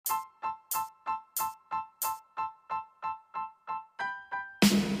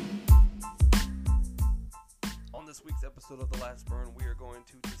this week's episode of The Last Burn, we are going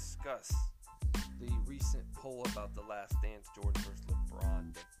to discuss the recent poll about The Last Dance Jordan versus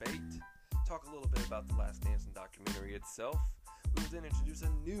LeBron debate, talk a little bit about The Last Dance and documentary itself. We will then introduce a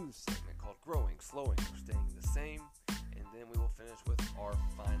new segment called Growing, Slowing, or Staying the Same, and then we will finish with our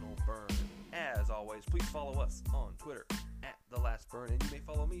final burn. As always, please follow us on Twitter at The Last Burn, and you may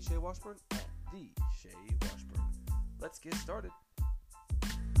follow me, Shae Washburn, at the Shae Washburn. Let's get started.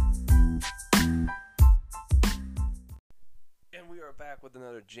 And we are back with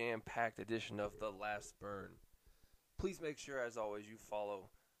another jam-packed edition of The Last Burn. Please make sure, as always, you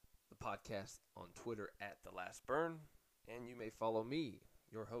follow the podcast on Twitter at The Last Burn. And you may follow me,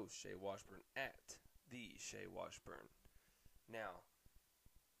 your host, Shae Washburn, at the Shae Washburn. Now,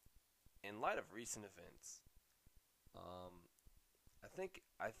 in light of recent events, I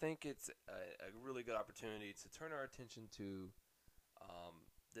think it's a really good opportunity to turn our attention to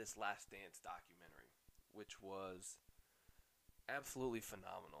this Last Dance documentary, which was absolutely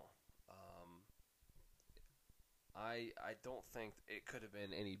phenomenal. I don't think it could have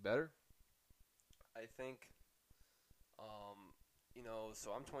been any better. I think,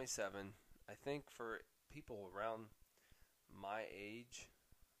 so I'm 27. I think for people around my age,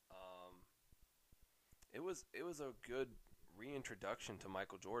 it was a good reintroduction to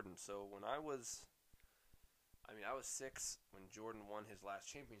Michael Jordan. So when I was 6 when Jordan won his last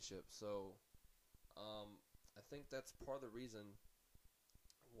championship. So I think that's part of the reason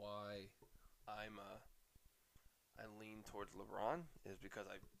why I lean towards LeBron, is because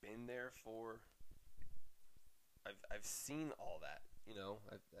I've been there for. I've seen all that,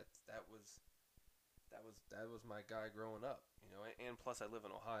 that was my guy growing up, and plus I live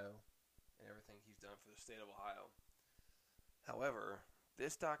in Ohio, and everything he's done for the state of Ohio. However,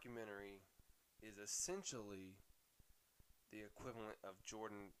 this documentary is essentially the equivalent of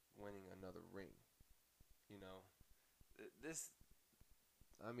Jordan winning another ring. This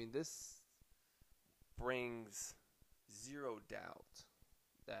brings zero doubt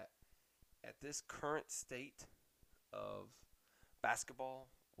that at this current state of basketball,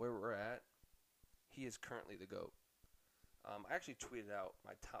 where we're at, he is currently the GOAT. I actually tweeted out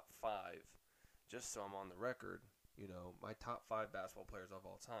my top 5, just so I'm on the record, my top 5 basketball players of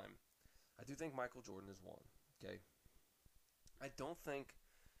all time. I do think Michael Jordan is one, okay? I don't think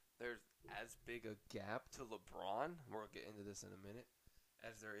there's as big a gap to LeBron, we'll get into this in a minute,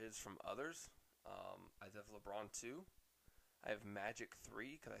 as there is from others. I have LeBron 2. I have Magic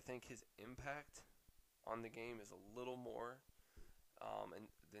 3, because I think his impact on the game is a little more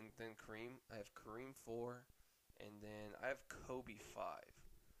than Kareem. I have Kareem 4, and then I have Kobe 5.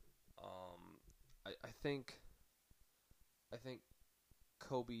 I think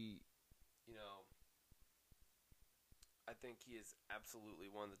Kobe, I think he is absolutely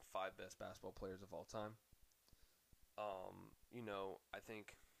one of the 5 best basketball players of all time.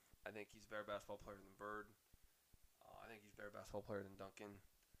 I think he's a better basketball player than Bird. I think he's a better basketball player than Duncan.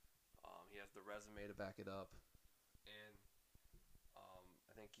 He has the resume to back it up. And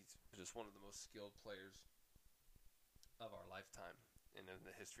I think he's just one of the most skilled players of our lifetime in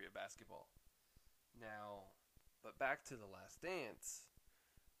the history of basketball. Now, but back to The Last Dance.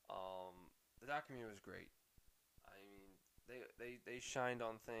 The documentary was great. I mean, they shined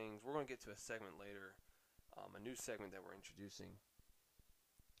on things. We're going to get to a segment later, a new segment that we're introducing.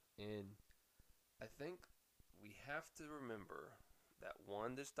 And I think we have to remember that,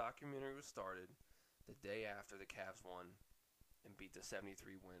 one, this documentary was started the day after the Cavs won and beat the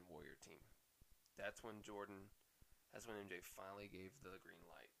 73-win Warrior team. That's when MJ finally gave the green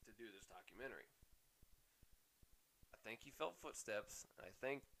light to do this documentary. I think he felt footsteps, and I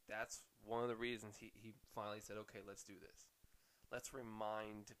think that's one of the reasons he finally said, okay, let's do this. Let's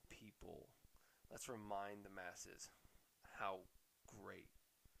remind people, let's remind the masses how great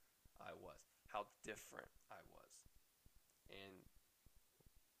I was, how different I was. And,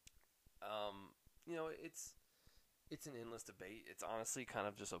 it's an endless debate. It's honestly kind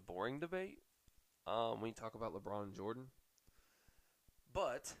of just a boring debate when you talk about LeBron and Jordan.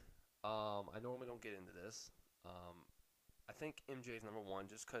 But I normally don't get into this. I think MJ is number 1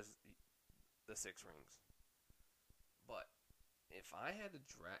 just because the 6 rings. But if I had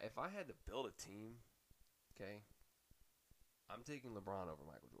to build a team, okay, I'm taking LeBron over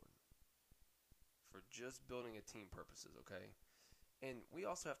Michael Jordan for just building a team purposes, okay? And we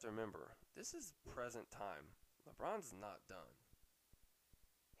also have to remember, this is present time. LeBron's not done.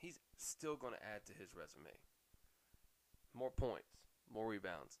 He's still going to add to his resume. More points, more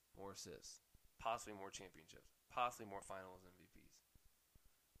rebounds, more assists, possibly more championships, possibly more finals MVPs.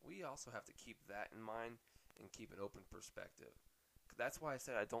 We also have to keep that in mind and keep an open perspective. That's why I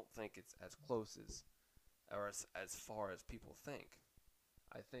said I don't think it's as close or as far as people think.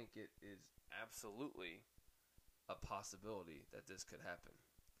 I think it is absolutely a possibility that this could happen,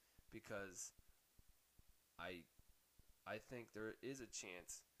 because I I think there is a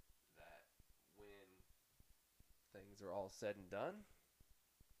chance that when things are all said and done,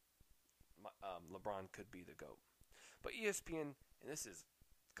 LeBron could be the GOAT. But ESPN, and this is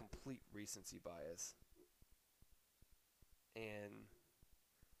complete recency bias, and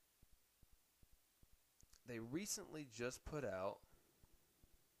they recently just put out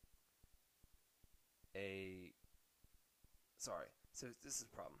a. Sorry, so this is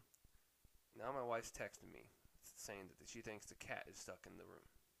a problem. Now my wife's texting me saying that she thinks the cat is stuck in the room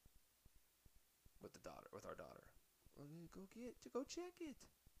with our daughter. Well, go check it.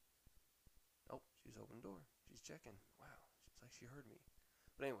 Oh, she's opened the door. She's checking. Wow, it's like she heard me.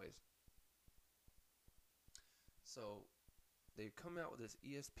 But anyways, so they come out with this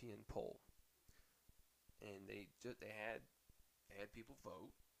ESPN poll, and they had people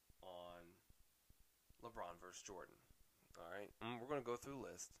vote on LeBron versus Jordan. All right, and we're gonna go through the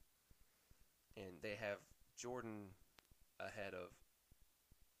list, and they have Jordan ahead of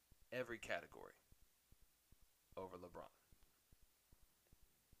every category over LeBron.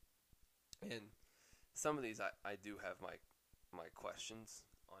 And some of these I do have my questions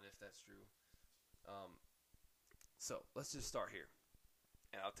on if that's true. So let's just start here,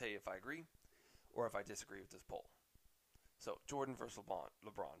 and I'll tell you if I agree or if I disagree with this poll. So Jordan versus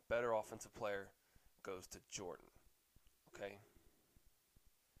LeBron. Better offensive player goes to Jordan. Okay.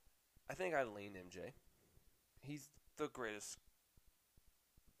 I think I'd lean MJ. He's the greatest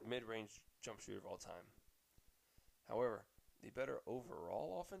mid-range jump shooter of all time. However, the better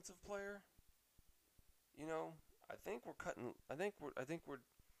overall offensive player, I think we're cutting. I think we're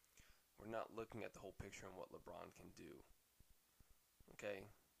not looking at the whole picture and what LeBron can do. Okay,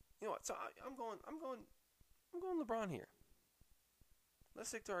 you know what? So I'm going LeBron here. Let's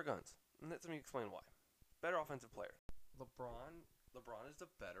stick to our guns, and let me explain why. Better offensive player. LeBron is the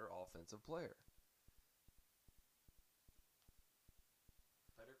better offensive player.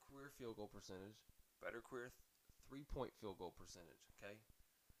 Better career field goal percentage. Better career three-point field goal percentage. Okay.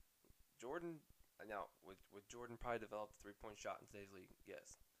 Jordan. Now, would Jordan probably develop the three-point shot in today's league?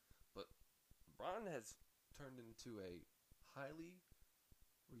 Yes. But LeBron has turned into a highly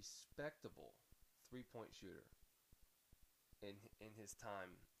respectable three-point shooter in his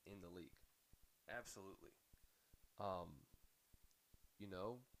time in the league. Absolutely.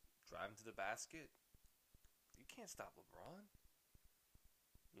 Driving to the basket. You can't stop LeBron.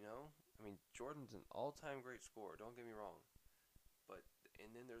 Jordan's an all-time great scorer. Don't get me wrong.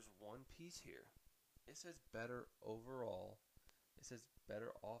 And then there's one piece here. It says better overall. It says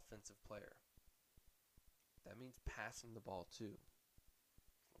better offensive player. That means passing the ball too.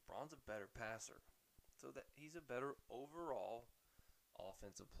 LeBron's a better passer. So that he's a better overall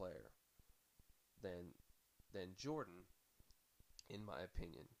offensive player than Jordan, in my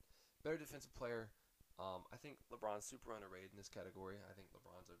opinion. Better defensive player. I think LeBron's super underrated in this category. I think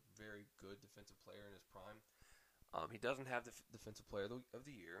LeBron's a very good defensive player in his prime. He doesn't have the defensive player of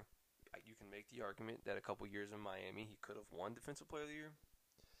the year. You can make the argument that a couple years in Miami he could have won defensive player of the year,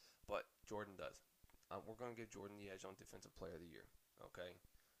 but Jordan does. We're going to give Jordan the edge on defensive player of the year. Okay.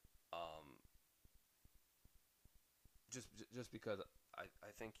 Just because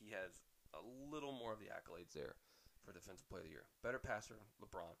I think he has a little more of the accolades there for defensive player of the year. Better passer,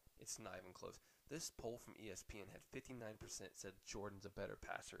 LeBron. It's not even close. This poll from ESPN had 59% said Jordan's a better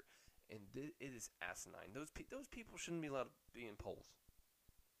passer, and it is asinine. Those people shouldn't be allowed to be in polls.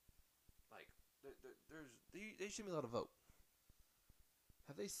 Like, they shouldn't be allowed to vote.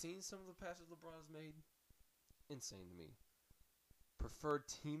 Have they seen some of the passes LeBron's made? Insane to me. Preferred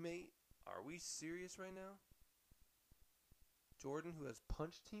teammate? Are we serious right now? Jordan, who has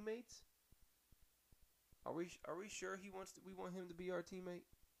punched teammates? Are we sure we want him to be our teammate?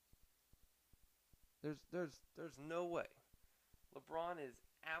 There's no way. LeBron is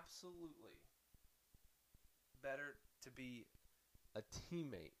absolutely better to be a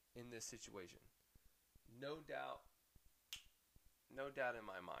teammate in this situation. No doubt in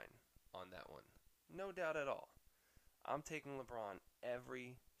my mind on that one. No doubt at all. I'm taking LeBron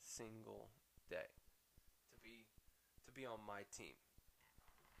every single day to be on my team.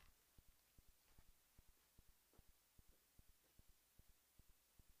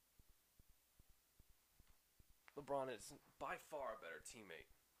 LeBron is by far a better teammate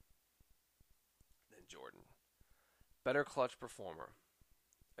than Jordan. Better clutch performer.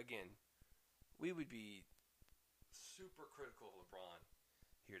 Again, we would be super critical of LeBron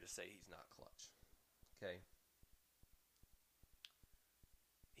here to say he's not clutch. Okay?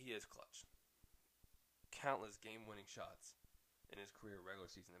 He is clutch. countless game-winning shots in his career, regular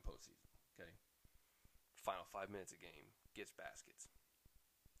season and postseason. Okay, final 5 minutes a game, gets baskets.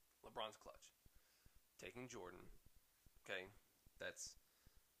 LeBron's clutch. Taking Jordan. Okay, that's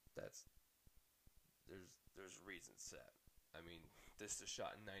there's reasons set. I mean, this is a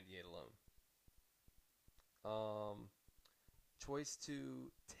shot in '98 alone. Choice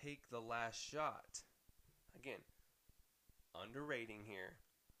to take the last shot. Again, underrating here,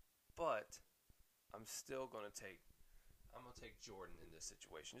 but I'm gonna take Jordan in this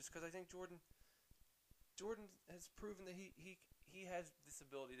situation just because I think Jordan has proven that he has this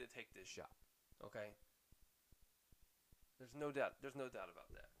ability to take this shot. Okay, there's no doubt about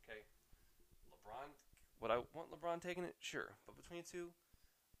that. Okay, LeBron. Would I want LeBron taking it? Sure, but between the two,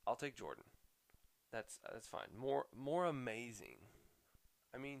 I'll take Jordan. That's fine. More amazing.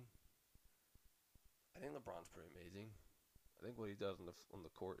 I mean, I think LeBron's pretty amazing. I think what he does on the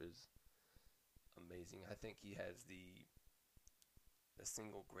court is amazing. I think he has the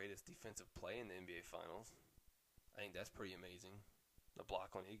single greatest defensive play in the NBA Finals. I think that's pretty amazing. The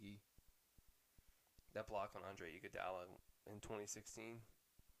block on Iggy. That block on Andre Iguodala in 2016.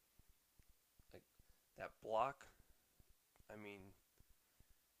 Like, that block, I mean,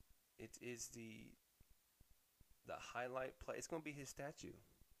 it is the highlight play. It's going to be his statue.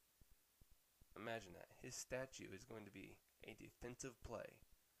 Imagine that. His statue is going to be a defensive play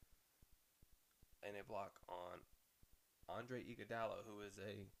and a block on Andre Iguodala, who is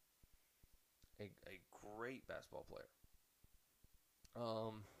a great basketball player.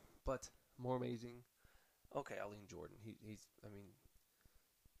 But more amazing. Okay, I'll lean Jordan. He's I mean,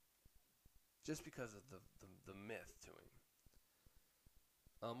 just because of the myth to him.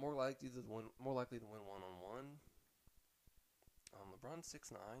 More likely to win 1-on-1. LeBron's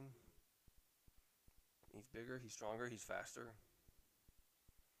 6'9". He's bigger, he's stronger, he's faster.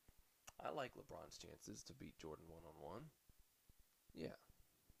 I like LeBron's chances to beat Jordan 1-on-1. Yeah.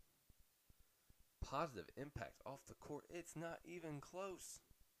 Positive impact off the court. It's not even close.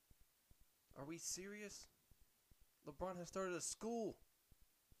 Are we serious? LeBron has started a school.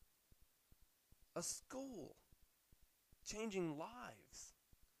 A school. Changing lives.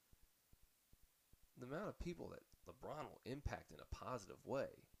 The amount of people that LeBron will impact in a positive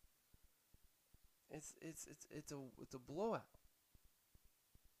way. It's a blowout.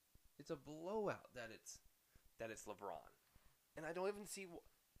 It's a blowout that it's LeBron. And I don't even see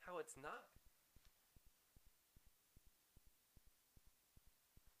how it's not.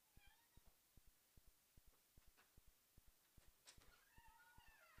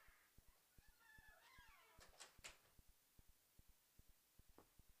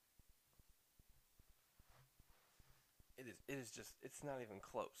 It is just, it's not even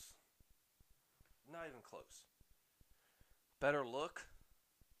close. Not even close. Better look?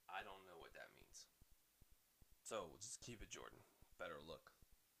 I don't know what that means. So, we'll just keep it Jordan. Better look.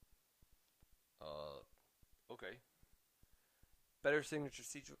 Okay. Better signature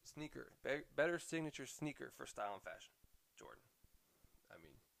sneaker. Better signature sneaker for style and fashion. Jordan. I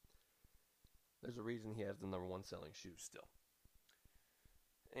mean, there's a reason he has the number one selling shoe still.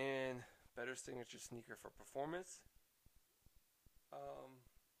 And better signature sneaker for performance.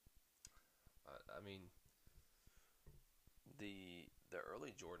 I mean, the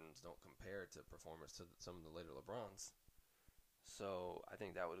early Jordans don't compare to performance to some of the later LeBrons. So I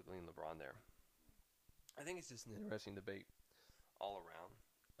think that would lean LeBron there. I think it's just an interesting debate all around.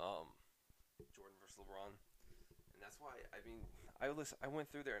 Jordan versus LeBron, and that's why I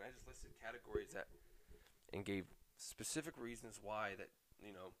went through there and I just listed categories and gave specific reasons why that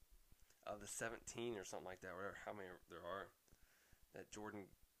of the 17 or something like that, or how many there are, that Jordan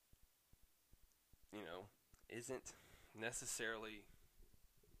isn't necessarily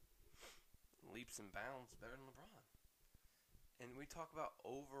leaps and bounds better than LeBron. And we talk about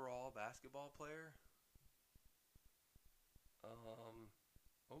overall basketball player.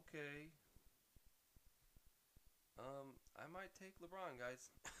 Okay. I might take LeBron,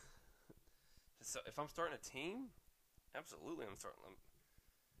 guys. So if I'm starting a team, absolutely I'm starting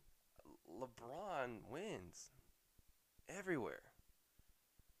LeBron wins everywhere.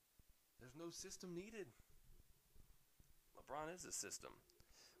 There's no system needed. LeBron is a system.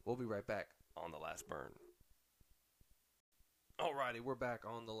 We'll be right back on The Last Burn. Alrighty, we're back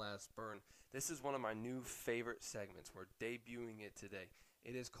on The Last Burn. This is one of my new favorite segments. We're debuting it today.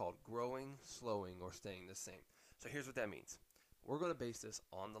 It is called Growing, Slowing, or Staying the Same. So here's what that means. We're going to base this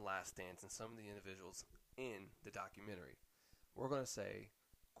on The Last Dance and some of the individuals in the documentary. We're going to say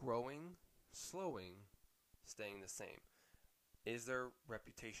growing, slowing, staying the same. Is their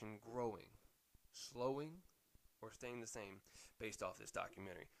reputation growing, slowing, or staying the same based off this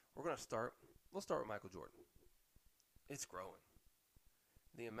documentary? We're going to start let's start with Michael Jordan. It's growing.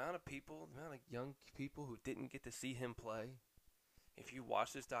 The amount of people, the amount of young people who didn't get to see him play. If you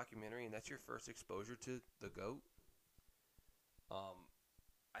watch this documentary and that's your first exposure to the GOAT,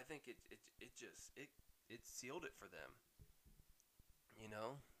 I think it sealed it for them. You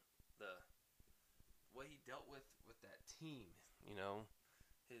know, the way he dealt with that team. You know,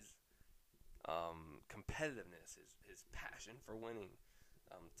 his competitiveness, his passion for winning,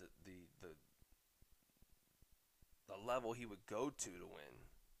 the level he would go to win.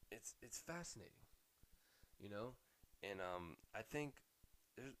 It's fascinating, you know, and I think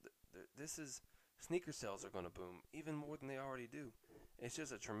this is sneaker sales are going to boom even more than they already do. It's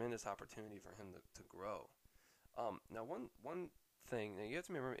just a tremendous opportunity for him to grow. Now one thing now you have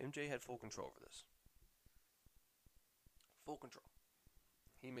to remember, MJ had full control over this. Full control.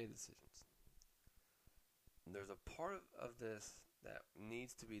 He made the decisions. There's a part of this that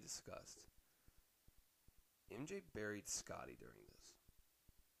needs to be discussed. MJ buried Scotty during this.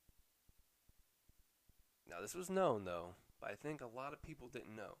 Now, this was known, though, but I think a lot of people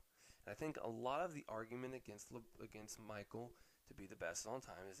didn't know. And I think a lot of the argument against Michael to be the best of all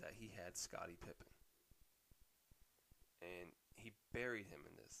time is that he had Scottie Pippen. And he buried him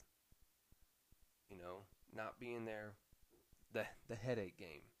in this. You know, not being there, the headache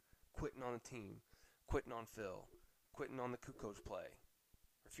game, quitting on the team, quitting on Phil, quitting on the coach play,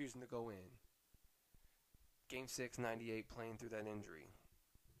 refusing to go in. Game 6, 98, playing through that injury.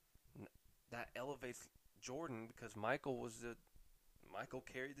 That elevates Jordan because Michael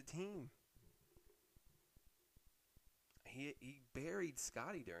carried the team. He buried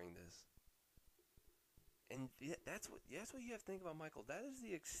Scotty during this. And that's what you have to think about Michael. That is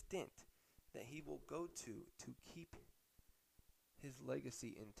the extent that he will go to keep his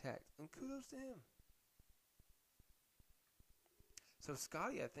legacy intact. And kudos to him. So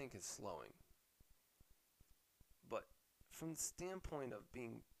Scotty, I think, is slowing. But from the standpoint of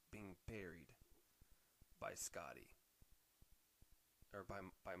being buried by Scotty or by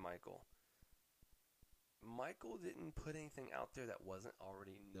Michael didn't put anything out there that wasn't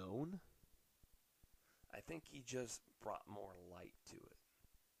already known. I think he just brought more light to it.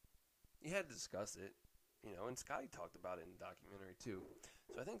 You had to discuss it, you know, and Scotty talked about it in the documentary too.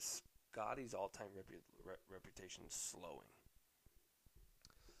 So I think Scotty's all-time reputation is slowing.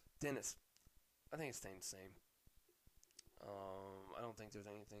 Dennis, I think it's staying the same. I don't think there's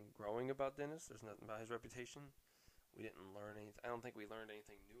anything growing about Dennis. There's nothing about his reputation. We didn't learn anything. I don't think we learned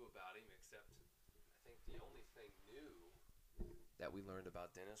anything new about him, except I think the only thing new that we learned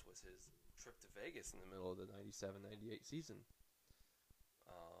about Dennis was his trip to Vegas in the middle of the 97-98 season.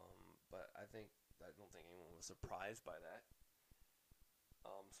 But I don't think anyone was surprised by that.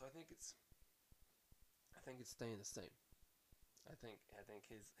 So I think it's staying the same. I think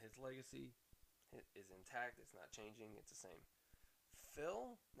his legacy is intact. It's not changing. It's the same.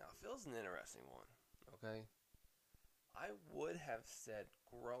 Phil's an interesting one. Okay, I would have said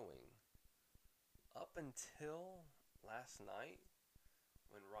growing up until last night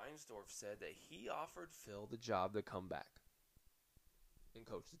when Reinsdorf said that he offered Phil the job to come back and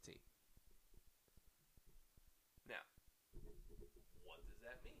coach the team. Now, what does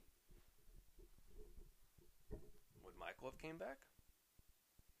that mean? Would Michael have came back?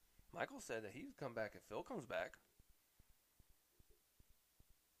 Michael said that he'd come back if Phil comes back.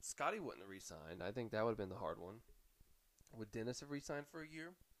 Scotty wouldn't have re-signed. I think that would have been the hard one. Would Dennis have re-signed for a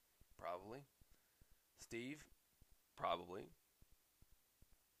year? Probably. Steve? Probably.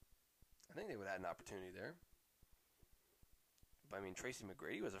 I think they would have had an opportunity there. But I mean, Tracy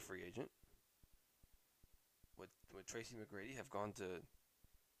McGrady was a free agent. Would Tracy McGrady have gone to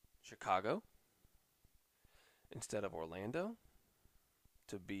Chicago instead of Orlando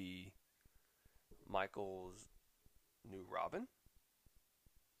to be Michael's new Robin?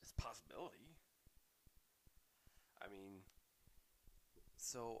 It's a possibility. I mean,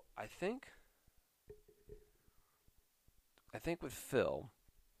 so I think with Phil,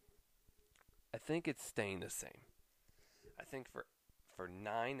 I think it's staying the same. I think for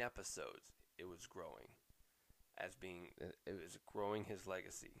 9 episodes, it was growing it was growing his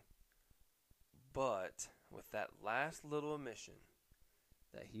legacy. But with that last little admission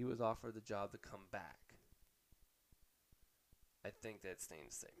that he was offered the job to come back, I think that's staying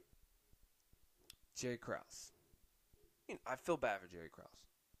the same. Jerry Krause. I feel bad for Jerry Krause.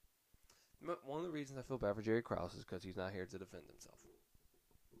 One of the reasons I feel bad for Jerry Krause is because he's not here to defend himself.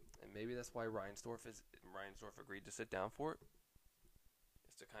 And maybe that's why Reinsdorf agreed to sit down for it.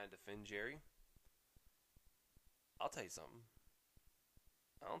 Is to kind of defend Jerry. I'll tell you something.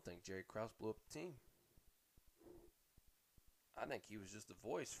 I don't think Jerry Krause blew up the team. I think he was just a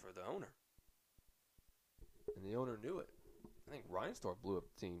voice for the owner. and the owner knew it. I think Reinsdorf blew up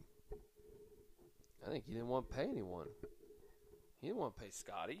the team. I think he didn't want to pay anyone. He didn't want to pay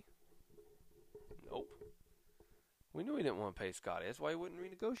Scotty. Nope. We knew he didn't want to pay Scotty. That's why he wouldn't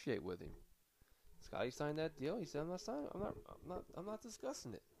renegotiate with him. Scotty signed that deal. He said, "I'm not signing. I'm not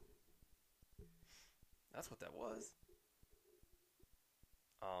discussing it." That's what that was.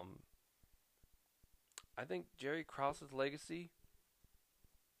 I think Jerry Krause's legacy.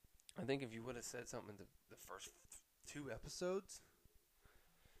 I think if you would have said something in the first 2 episodes,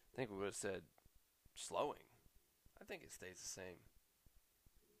 I think we would have said slowing. I think it stays the same.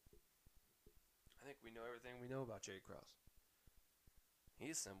 I think we know everything we know about Jerry Krause. He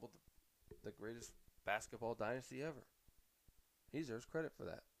assembled the greatest basketball dynasty ever. He deserves credit for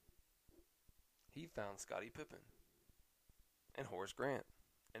that. He found Scottie Pippen and Horace Grant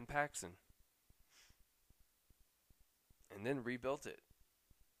and Paxson and then rebuilt it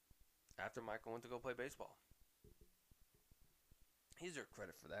after Michael went to go play baseball. He deserves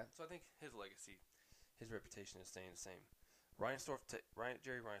credit for that. So I think his legacy, his reputation is staying the same.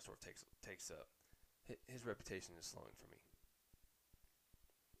 Jerry Reinsdorf takes up. His reputation is slowing for me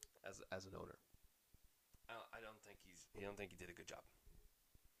as an owner. I don't think he did a good job.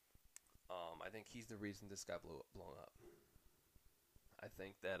 I think he's the reason this got blown up. I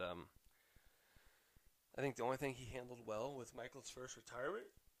think that the only thing he handled well was Michael's first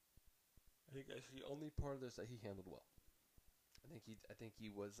retirement. I think that's the only part of this that he handled well. I think he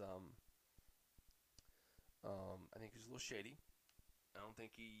was a little shady. I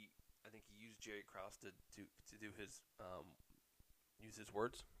think he used Jerry Krause to do his use his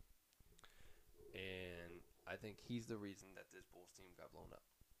words. And I think he's the reason that this Bulls team got blown up.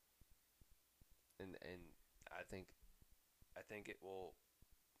 And I think it will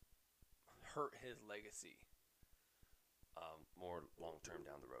hurt his legacy more long term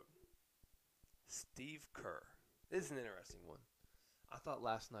down the road. Steve Kerr. This is an interesting one. I thought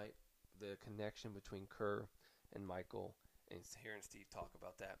last night the connection between Kerr and Michael and hearing Steve talk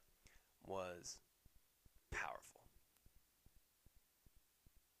about that was powerful.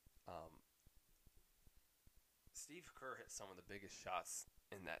 Steve Kerr hit some of the biggest shots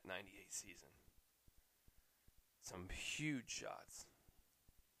in that 98 season. Some huge shots.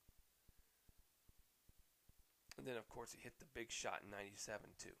 And then, of course, he hit the big shot in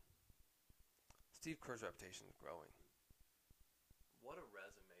 97, too. Steve Kerr's reputation is growing. What a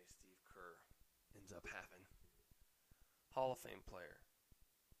resume Steve Kerr ends up having. Hall of Fame player.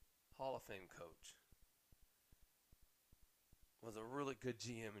 Hall of Fame coach. Was a really good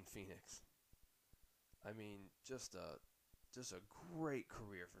GM in Phoenix. I mean, just a great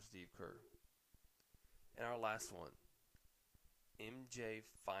career for Steve Kerr. And our last one, MJ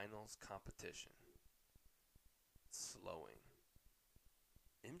Finals competition. Slowing.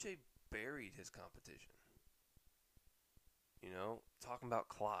 MJ buried his competition. You know, talking about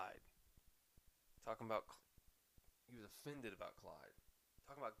Clyde. He was offended about Clyde.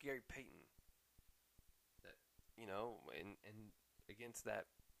 Talking about Gary Payton. That, you know, and against that,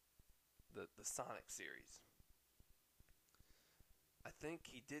 the Sonic series. I think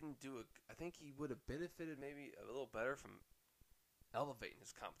he would have benefited maybe a little better from elevating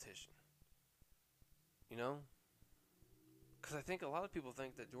his competition. You know? Because I think a lot of people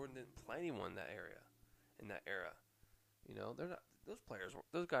think that Jordan didn't play anyone in that era. You know, they're not. Those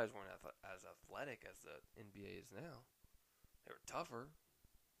guys weren't as athletic as the NBA is now. They were tougher,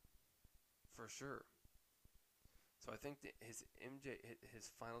 for sure. So I think that his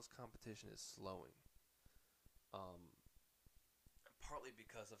finals competition is slowing. Partly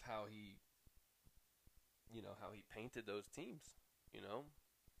because of how he painted those teams. You know.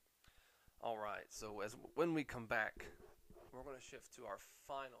 All right. So when we come back, we're going to shift to our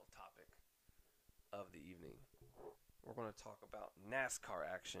final topic of the evening. We're going to talk about NASCAR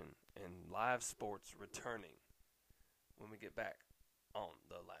action and live sports returning when we get back on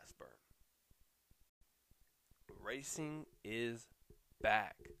The Last Burn. Racing is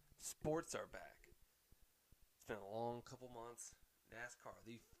back. Sports are back. It's been a long couple months. NASCAR,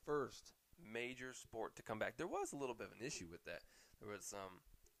 the first major sport to come back. There was a little bit of an issue with that. There was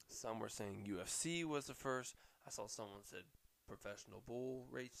some were saying UFC was the first. I saw someone said professional bull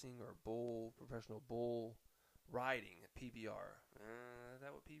racing or professional bull riding, PBR. Is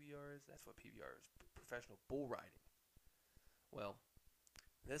that what PBR is? That's what PBR is. Professional bull riding. Well,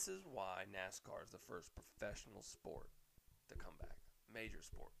 this is why NASCAR is the first professional sport to come back. Major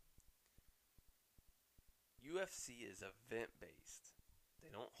sport. UFC is event-based. They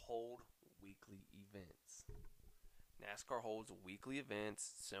don't hold weekly events. NASCAR holds weekly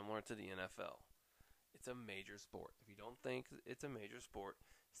events similar to the NFL. It's a major sport. If you don't think it's a major sport,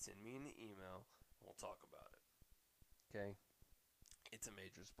 send me an email and we'll talk about it. Okay? It's a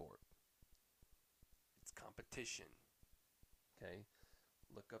major sport. It's competition. Okay?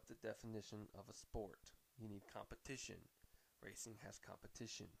 Look up the definition of a sport. You need competition. Racing has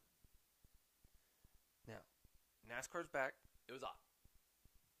competition. Now, NASCAR's back. It was odd.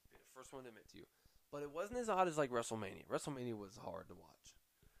 I'll be the first one to admit to you. But it wasn't as odd as like WrestleMania. WrestleMania was hard to watch.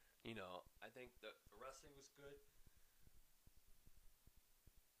 I think the wrestling was good.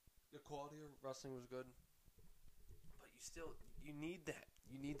 The quality of wrestling was good. But you need that.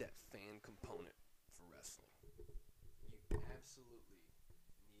 You need that fan component for wrestling. You absolutely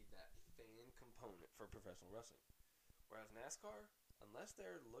need that fan component for professional wrestling. Whereas NASCAR, unless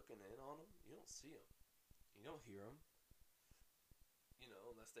they're looking in on them, you don't see them. You don't hear them.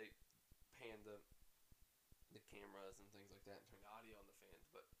 Unless they pan the cameras and things like that and turn the audio on the fans.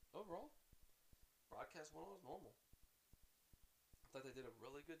 But overall, broadcast 1 was normal. I thought they did a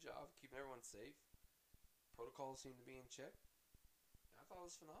really good job keeping everyone safe. Protocols seemed to be in check. I thought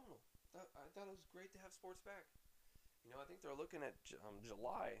it was phenomenal. I thought it was great to have sports back. I think they're looking at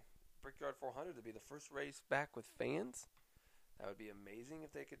July, Brickyard 400, to be the first race back with fans. That would be amazing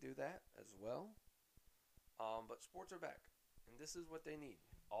if they could do that as well. But sports are back, and this is what they need.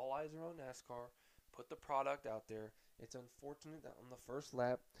 All eyes are on NASCAR. Put the product out there. It's unfortunate that on the first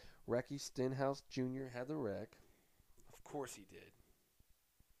lap, Ricky Stenhouse Jr. had the wreck. Of course he did.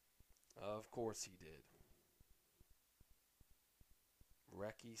 Of course he did.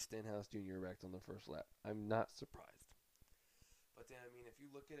 Ricky Stenhouse Jr. wrecked on the first lap. I'm not surprised. But then, if you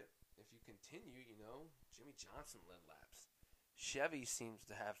look at it, if you continue, Jimmy Johnson led laps. Chevy seems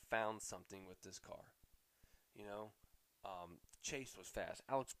to have found something with this car. Chase was fast.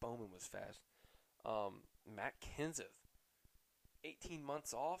 Alex Bowman was fast. Matt Kenseth, 18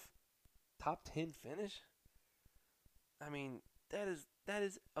 months off, top 10 finish. That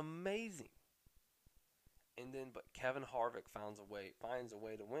is amazing. But Kevin Harvick finds a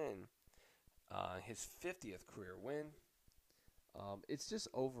way to win his 50th career win. It's just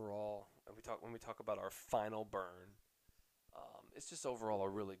overall, when we talk about our final burn, it's just overall a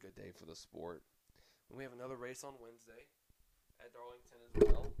really good day for the sport. And we have another race on Wednesday at Darlington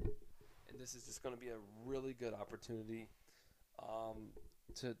as well. And this is just going to be a really good opportunity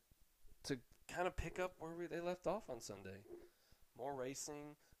to kind of pick up where they left off on Sunday. More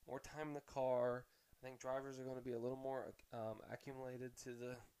racing, more time in the car. I think drivers are going to be a little more accumulated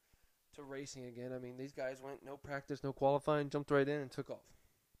to racing again. These guys went no practice, no qualifying, jumped right in and took off.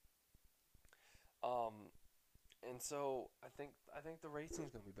 And so I think the racing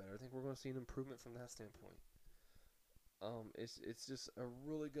is going to be better. I think we're going to see an improvement from that standpoint. It's just a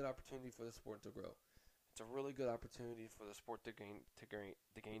really good opportunity for the sport to grow. It's a really good opportunity for the sport to gain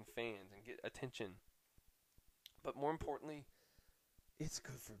fans and get attention. But more importantly, it's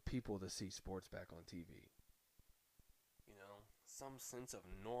good for people to see sports back on TV. Some sense of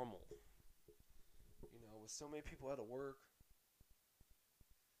normal. With so many people out of work,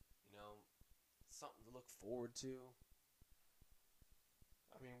 something to look forward to.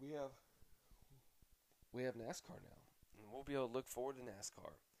 We have NASCAR now, and we'll be able to look forward to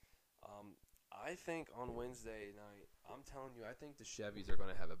NASCAR. I think on Wednesday night, I'm telling you, I think the Chevys are going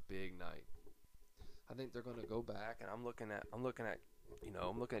to have a big night. I think they're going to go back, and I'm looking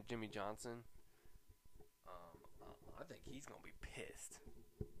at Jimmy Johnson. I think he's going to be pissed.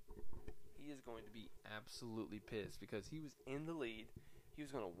 He is going to be absolutely pissed because he was in the lead. He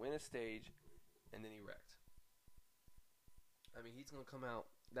was going to win a stage, and then he wrecked. He's going to come out.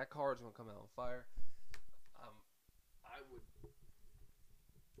 That car is going to come out on fire.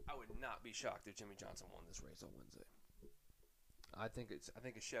 I would not be shocked if Jimmy Johnson won this race on Wednesday. I think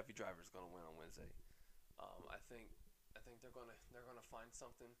a Chevy driver is going to win on Wednesday. I think they're gonna find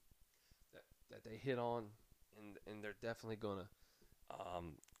something that they hit on, and they're definitely gonna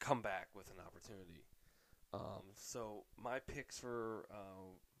come back with an opportunity. So my picks for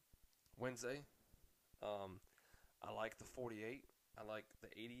Wednesday, I like the 48, I like the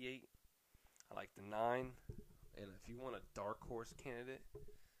 88, I like the 9, and if you want a dark horse candidate,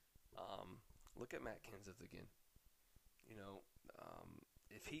 look at Matt Kenseth again.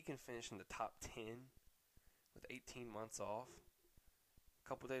 If he can finish in the top 10 with 18 months off, a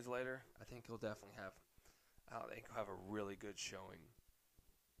couple days later, I think he'll definitely have a really good showing.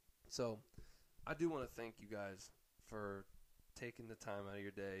 So, I do want to thank you guys for taking the time out of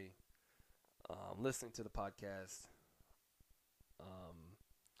your day, listening to the podcast.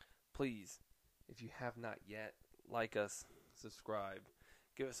 Please, if you have not yet, like us, subscribe,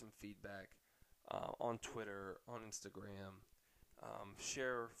 give us some feedback on Twitter, on Instagram.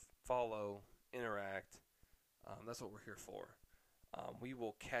 Share, follow, interact. That's what we're here for. We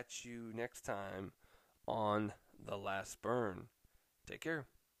will catch you next time on the last burn. Take care.